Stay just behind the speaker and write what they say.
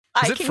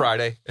Is it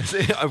Friday?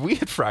 Are we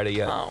at Friday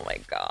yet? Oh, my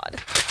God.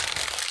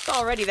 It's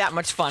already that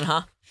much fun,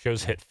 huh?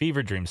 Shows hit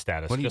fever dream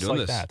status. What are you just doing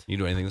like this? that. You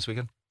doing anything this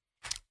weekend?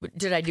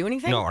 Did I do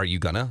anything? No, are you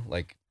gonna?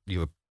 Like, you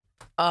have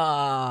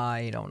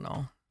I don't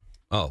know.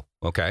 Oh,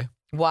 okay.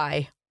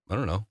 Why? I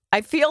don't know.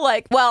 I feel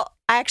like, well,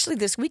 actually,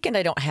 this weekend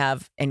I don't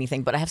have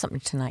anything, but I have something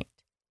tonight.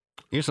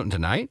 You have something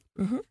tonight?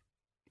 Mm-hmm.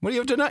 What do you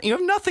have tonight? You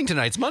have nothing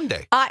tonight. It's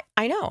Monday. I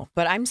know,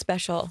 but I'm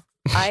special.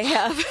 I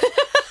have...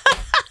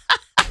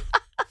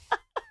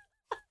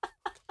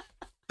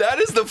 That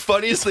is the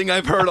funniest thing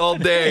I've heard all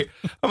day.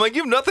 I'm like,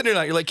 you have nothing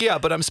tonight. You're like, yeah,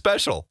 but I'm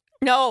special.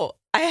 No,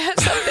 I have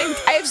something.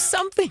 I have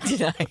something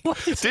tonight.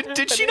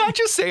 Did she not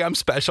just say I'm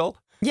special?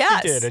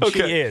 Yes. She did, and she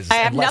is. I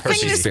have and let her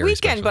nothing be. this very weekend,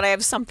 special. but I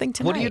have something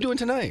tonight. What are you doing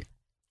tonight?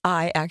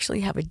 I actually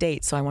have a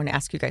date, so I want to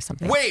ask you guys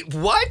something. Wait,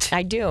 what?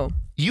 I do.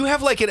 You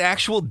have like an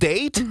actual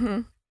date?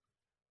 Mm-hmm.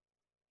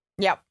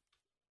 Yep.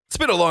 It's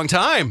been a long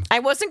time. I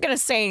wasn't going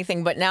to say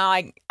anything, but now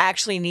I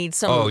actually need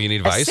some you need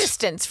advice?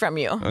 assistance from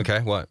you. Okay,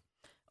 what?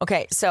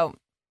 Okay, so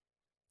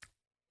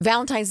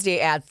Valentine's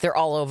Day ads, they're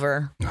all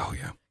over. Oh,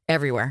 yeah.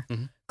 Everywhere.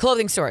 Mm-hmm.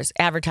 Clothing stores,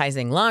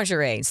 advertising,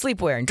 lingerie,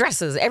 sleepwear, and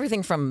dresses,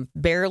 everything from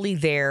barely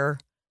there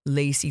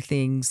lacy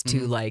things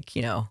to like,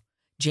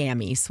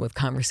 jammies with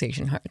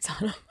conversation hearts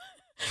on them.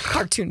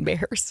 Cartoon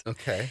bears.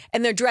 Okay.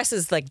 And their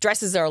dresses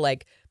are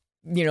like,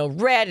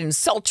 red and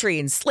sultry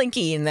and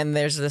slinky. And then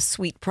there's the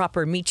sweet,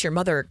 proper meet your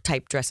mother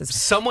type dresses.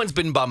 Someone's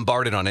been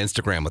bombarded on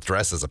Instagram with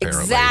dresses,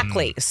 apparently.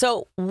 Exactly.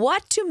 So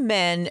what do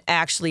men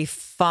actually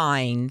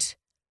find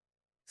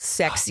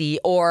sexy,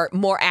 or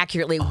more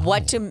accurately,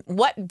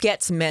 what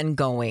gets men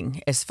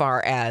going as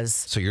far as...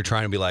 So you're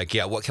trying to be like,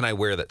 yeah, what can I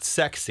wear that's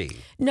sexy?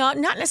 No,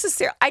 not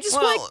necessarily. I just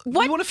want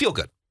you want to feel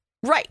good.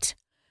 Right.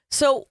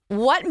 So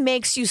what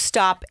makes you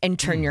stop and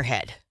turn your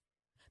head?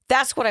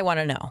 That's what I want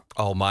to know.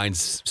 Oh,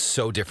 mine's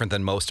so different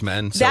than most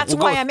men. So That's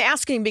we'll why I'm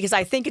asking, because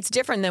I think it's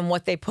different than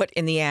what they put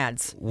in the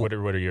ads. What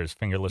are yours?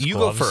 Fingerless you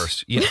gloves? go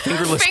first. Yeah,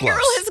 fingerless gloves.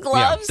 Fingerless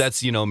gloves? Yeah,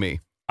 that's me.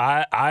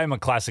 I'm a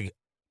classic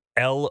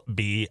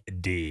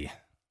LBD.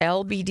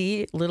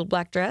 LBD, little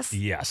black dress?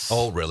 Yes.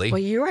 Oh, really?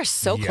 Well, you are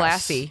so Yes.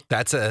 classy.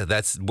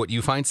 That's what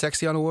you find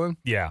sexy on a woman?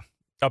 Yeah.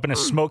 Up in a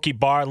smoky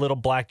bar, little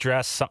black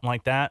dress, something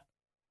like that.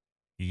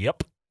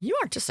 Yep. You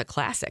are just a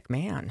classic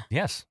man.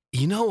 Yes.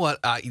 You know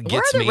what gets me,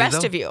 Where are the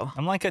rest though? of you?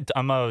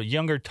 I'm a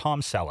younger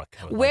Tom Selleck.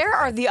 Where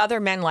are the other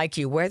men like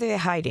you? Where are they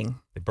hiding?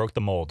 They broke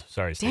the mold.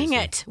 Sorry, Dang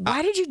Staci. it.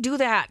 Why did you do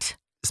that?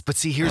 But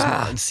see, here's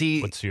my...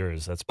 See, What's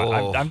yours? That's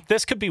Oh.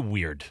 this could be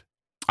weird.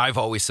 I've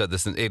always said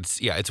this, and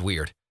it's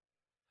weird.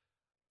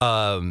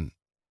 Have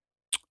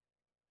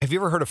you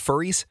ever heard of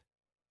furries?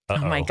 Oh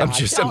my Uh-oh. God.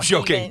 I'm Don't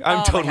joking. even- I'm oh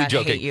my totally God, I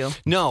joking. hate you.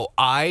 No,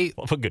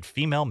 Love a good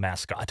female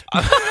mascot.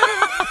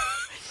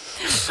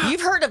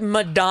 You've heard of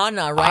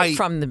Madonna, right?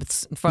 From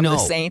the No.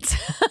 Saints.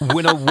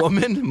 when a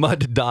woman,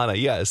 Madonna,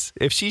 yes.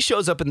 If she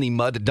shows up in the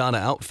Madonna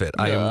outfit,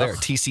 I am there.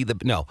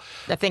 TC no.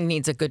 That thing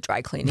needs a good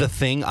dry cleaning. The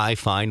thing I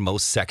find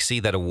most sexy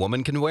that a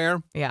woman can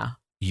wear, Yeah.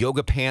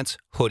 yoga pants,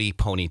 hoodie,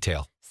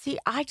 ponytail. See,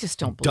 I just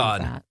don't believe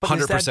Done. that.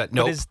 100%.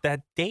 No. What is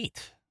that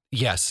date?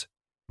 Yes.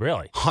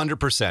 Really?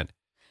 100%.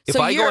 If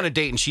So I go you're- on a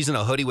date and she's in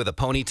a hoodie with a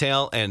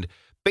ponytail and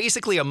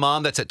basically a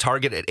mom that's at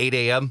Target at 8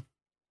 a.m.,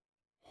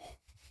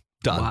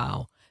 done.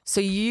 Wow. So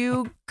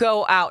you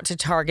go out to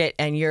Target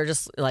and you're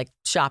just like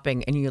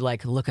shopping and you're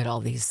like, look at all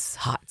these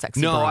hot,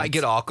 sexy No, I brides.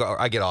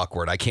 get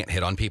awkward. I can't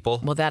hit on people.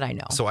 Well, that I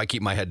know. So I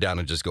keep my head down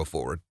and just go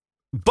forward.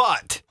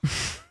 But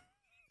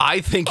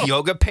I think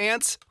yoga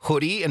pants,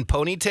 hoodie, and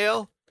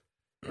ponytail.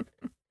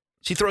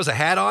 She throws a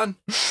hat on.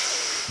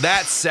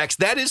 That's sex.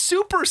 That is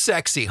super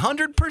sexy.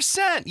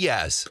 100%.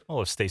 Yes.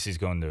 Well, if Stacy's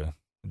going to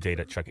a date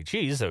at Chuck E.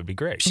 Cheese, that would be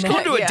great. She's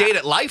going to a Yeah. date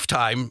at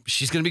Lifetime.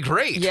 She's going to be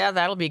great. Yeah,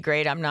 that'll be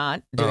great. I'm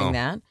not doing Oh.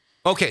 that.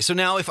 Okay, so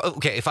now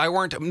if I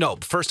weren't, no,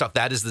 first off,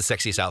 that is the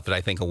sexiest outfit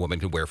I think a woman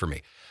could wear for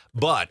me.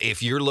 But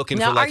if you're looking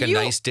Now, for like are a you-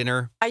 nice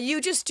dinner, Are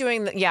you just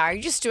doing are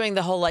you just doing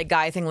the whole like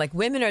guy thing, like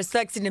women are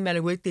sexy no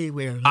matter what they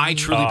wear? I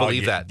truly Oh,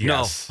 believe yeah, that.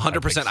 yes, No,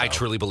 100%. I I think so.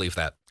 truly believe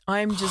that.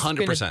 I'm just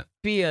 100%. gonna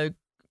be a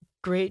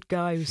great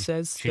guy who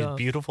says She's stuff.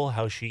 beautiful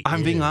how she is.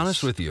 I'm being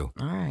honest with you.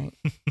 All right.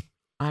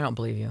 I don't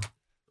believe you.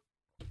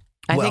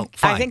 Well, I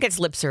fine. think it's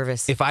lip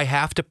service. If I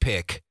have to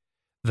pick,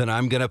 then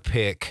I'm going to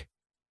pick.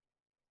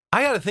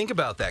 I got to think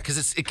about that because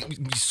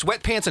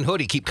sweatpants and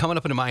hoodie keep coming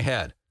up into my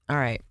head. All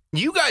right.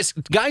 You guys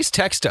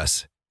text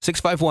us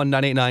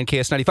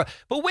 651-989-KS95.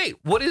 But wait,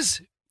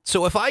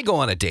 so if I go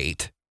on a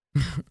date,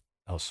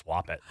 I'll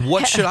swap it.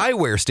 what should I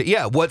wear?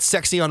 Yeah, what's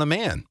sexy on a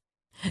man?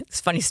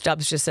 It's funny.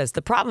 Stubbs just says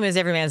the problem is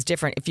every man's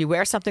different. If you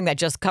wear something that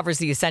just covers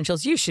the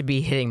essentials, you should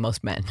be hitting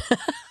most men.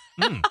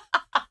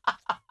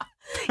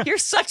 You're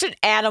such an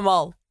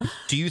animal.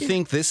 Do you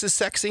think this is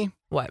sexy?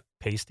 What?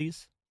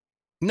 Pasties?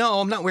 No,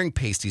 I'm not wearing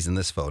pasties in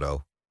this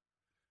photo.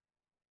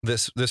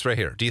 This right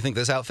here. Do you think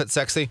this outfit's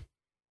sexy?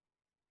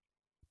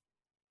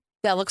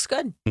 That looks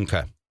good.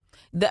 Okay.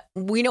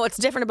 We know what's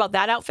different about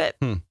that outfit.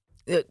 Hmm.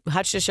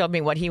 Hutch just showed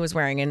me what he was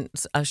wearing in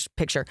a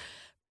picture.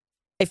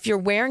 if you're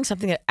wearing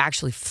something that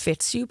actually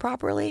fits you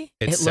properly,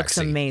 It's it looks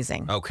sexy.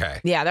 amazing. Okay.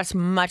 Yeah, that's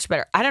much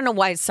better. I don't know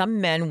why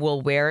some men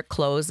will wear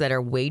clothes that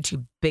are way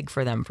too big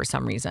for them for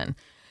some reason.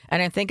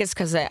 And I think it's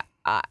because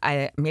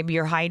maybe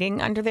you're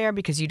hiding under there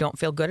because you don't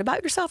feel good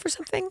about yourself or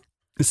something.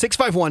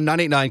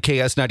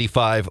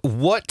 651-989-KS95.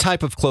 What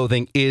type of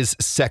clothing is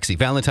sexy?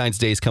 Valentine's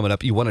Day is coming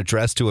up. You want to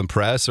dress to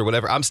impress or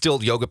whatever? I'm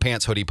still yoga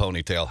pants, hoodie,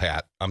 ponytail,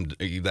 hat.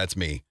 That's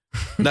me.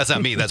 That's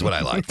not me. That's what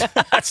I like.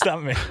 That's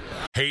not me.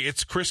 Hey,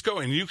 it's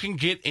Crisco, and you can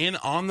get in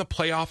on the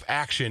playoff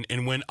action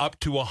and win up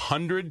to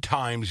 100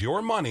 times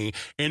your money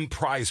in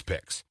Prize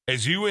Picks.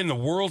 As you and the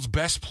world's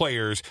best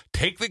players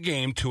take the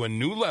game to a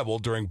new level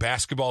during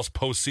basketball's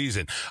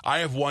postseason. I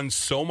have won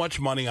so much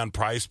money on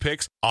Prize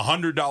Picks,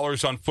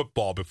 $100 on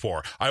football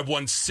before. I've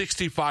won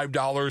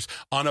 $65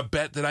 on a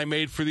bet that I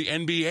made for the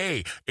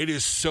NBA. It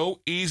is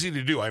so easy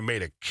to do. I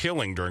made a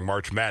killing during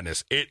March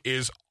Madness. It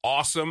is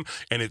awesome,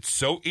 and it's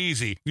so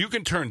easy. You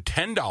can turn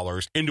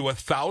 $10 into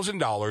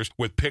 $1,000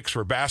 with picks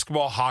for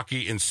basketball,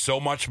 hockey, and so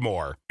much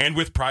more. And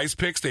with Prize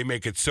Picks, they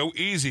make it so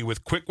easy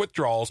with quick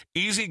withdrawals,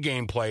 easy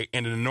gameplay,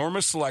 and an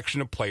enormous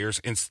selection of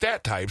players and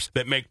stat types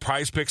that make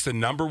Prize Picks the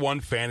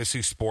 #1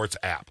 fantasy sports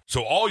app.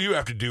 So all you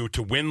have to do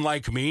to win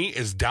like me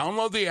is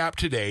download the app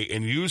today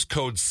and use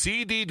code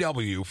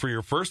CDW for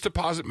your first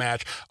deposit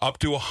match up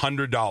to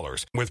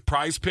 $100. With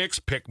Prize Picks,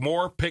 pick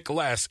more, pick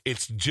less.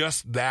 It's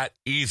just that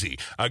easy.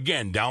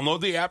 Again,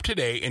 download the app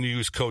today and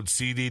use code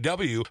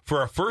CDW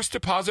for a first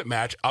deposit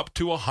match up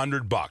to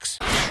 $100.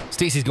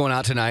 Stacy's going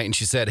out tonight, and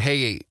she said,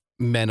 "Hey,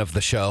 men of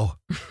the show."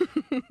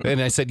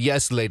 And I said,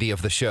 "Yes, lady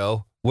of the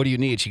show. What do you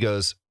need?" She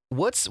goes,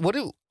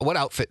 What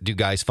outfit do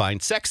guys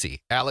find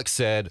sexy?" Alex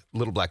said,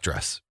 "Little black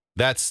dress."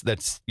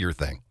 That's your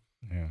thing.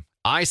 Yeah.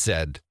 I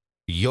said,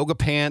 "Yoga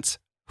pants,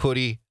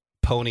 hoodie,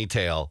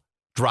 ponytail.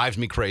 Drives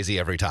me crazy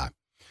every time."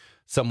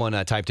 Someone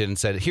typed in and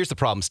said, "Here's the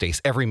problem,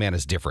 Stace. Every man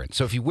is different.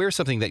 So if you wear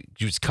something that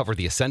you just cover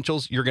the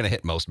essentials, you're going to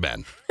hit most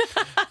men."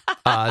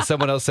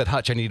 Someone else said,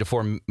 "Hutch, I need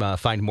to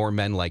find more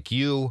men like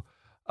you."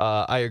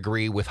 I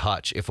agree with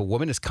Hutch. If a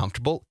woman is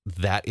comfortable,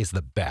 that is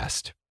the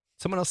best.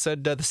 Someone else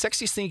said, "The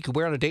sexiest thing you could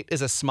wear on a date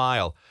is a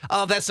smile."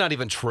 Oh, that's not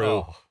even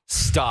true. Oh.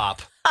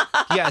 Stop.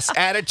 Yes,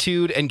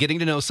 attitude and getting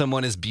to know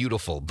someone is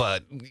beautiful,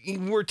 but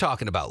we're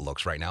talking about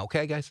looks right now,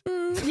 okay, guys?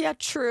 Yeah,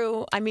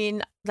 true. I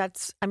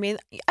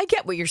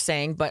get what you're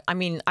saying, but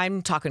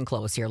I'm talking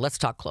clothes here. Let's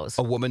talk clothes.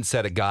 A woman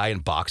said a guy in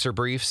boxer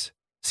briefs.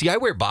 See, I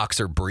wear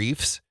boxer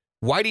briefs.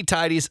 Whitey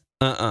tighties,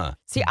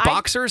 See,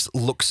 boxers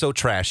look so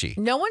trashy.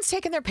 No one's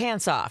taking their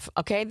pants off,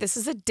 okay? This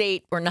is a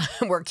date.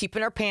 We're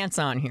keeping our pants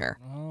on here.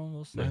 Oh,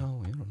 we'll see.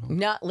 No, I don't know.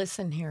 Not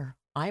listen here.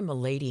 I'm a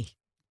lady.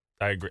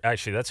 I agree.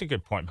 Actually, that's a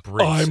good point.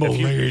 Briefs. I'm a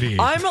lady.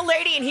 I'm a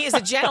lady and he is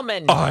a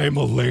gentleman. I'm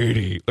a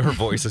lady. Her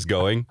voice is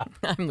going.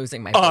 I'm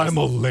losing my voice. I'm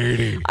a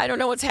lady. I don't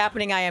know what's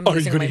happening. I am Are you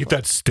losing going my to eat voice.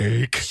 that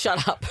steak?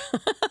 Shut up.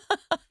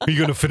 Are you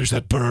going to finish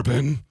that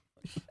bourbon?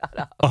 Shut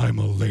up. I'm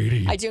a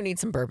lady. I do need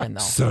some bourbon, though.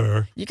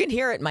 Sir. You can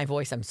hear it in my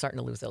voice. I'm starting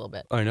to lose a little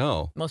bit. I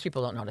know. Most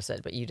people don't notice it,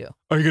 but you do.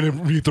 Are you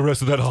going to eat the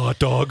rest of that hot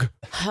dog?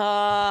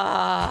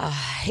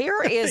 Here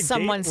is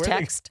someone's Where they-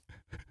 text.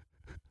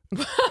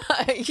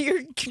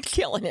 You're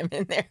killing him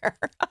in there.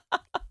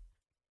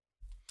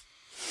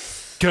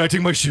 Can I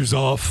take my shoes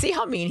off? See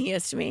how mean he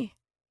is to me?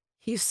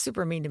 He's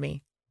super mean to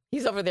me.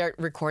 He's over there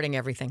recording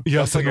everything.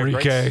 Yes, Sounds like a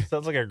Enrique. great-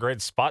 Sounds like a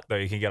great spot, though.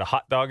 You can get a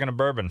hot dog and a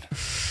bourbon.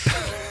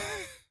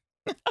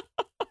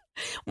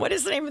 What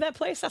is the name of that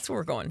place? That's where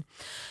we're going.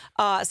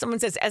 Someone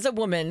says, as a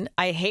woman,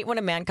 I hate when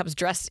a man comes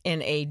dressed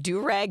in a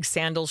do-rag,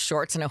 sandals,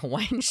 shorts, and a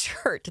Hawaiian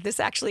shirt. This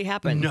actually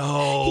happened.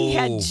 No. He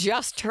had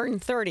just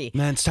turned 30.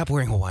 Man, stop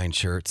wearing Hawaiian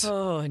shirts.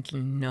 Oh,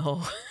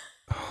 no.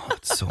 Oh,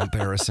 it's so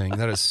embarrassing.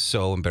 That is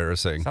so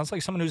embarrassing. Sounds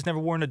like someone who's never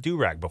worn a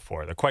do-rag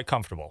before. They're quite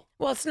comfortable.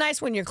 Well, it's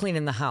nice when you're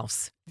cleaning the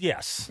house.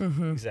 Yes,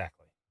 Mm-hmm.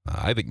 exactly.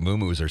 I think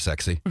muumuus are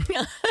sexy.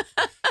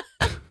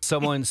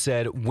 Someone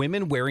said,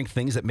 women wearing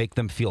things that make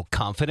them feel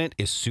confident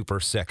is super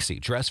sexy.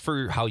 Dress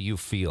for how you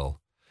feel.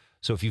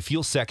 So if you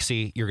feel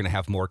sexy, you're going to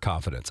have more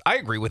confidence. I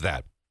agree with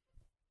that.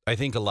 I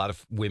think a lot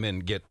of women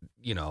get,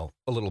 a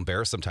little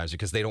embarrassed sometimes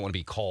because they don't want to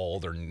be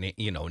called or,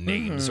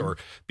 names or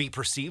be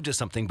perceived as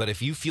something. But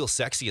if you feel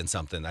sexy in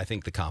something, I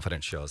think the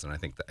confidence shows. And I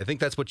think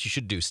that's what you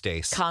should do,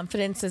 Stace.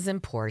 Confidence is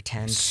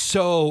important.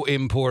 So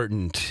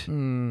important.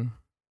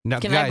 Now,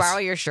 Can guys, I borrow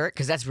your shirt?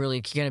 Because that's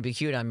really going to be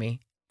cute on me.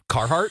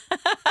 Carhartt?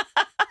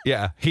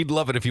 Yeah, he'd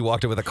love it if you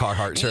walked in with a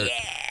Carhartt shirt.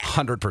 Yeah.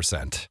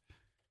 100%.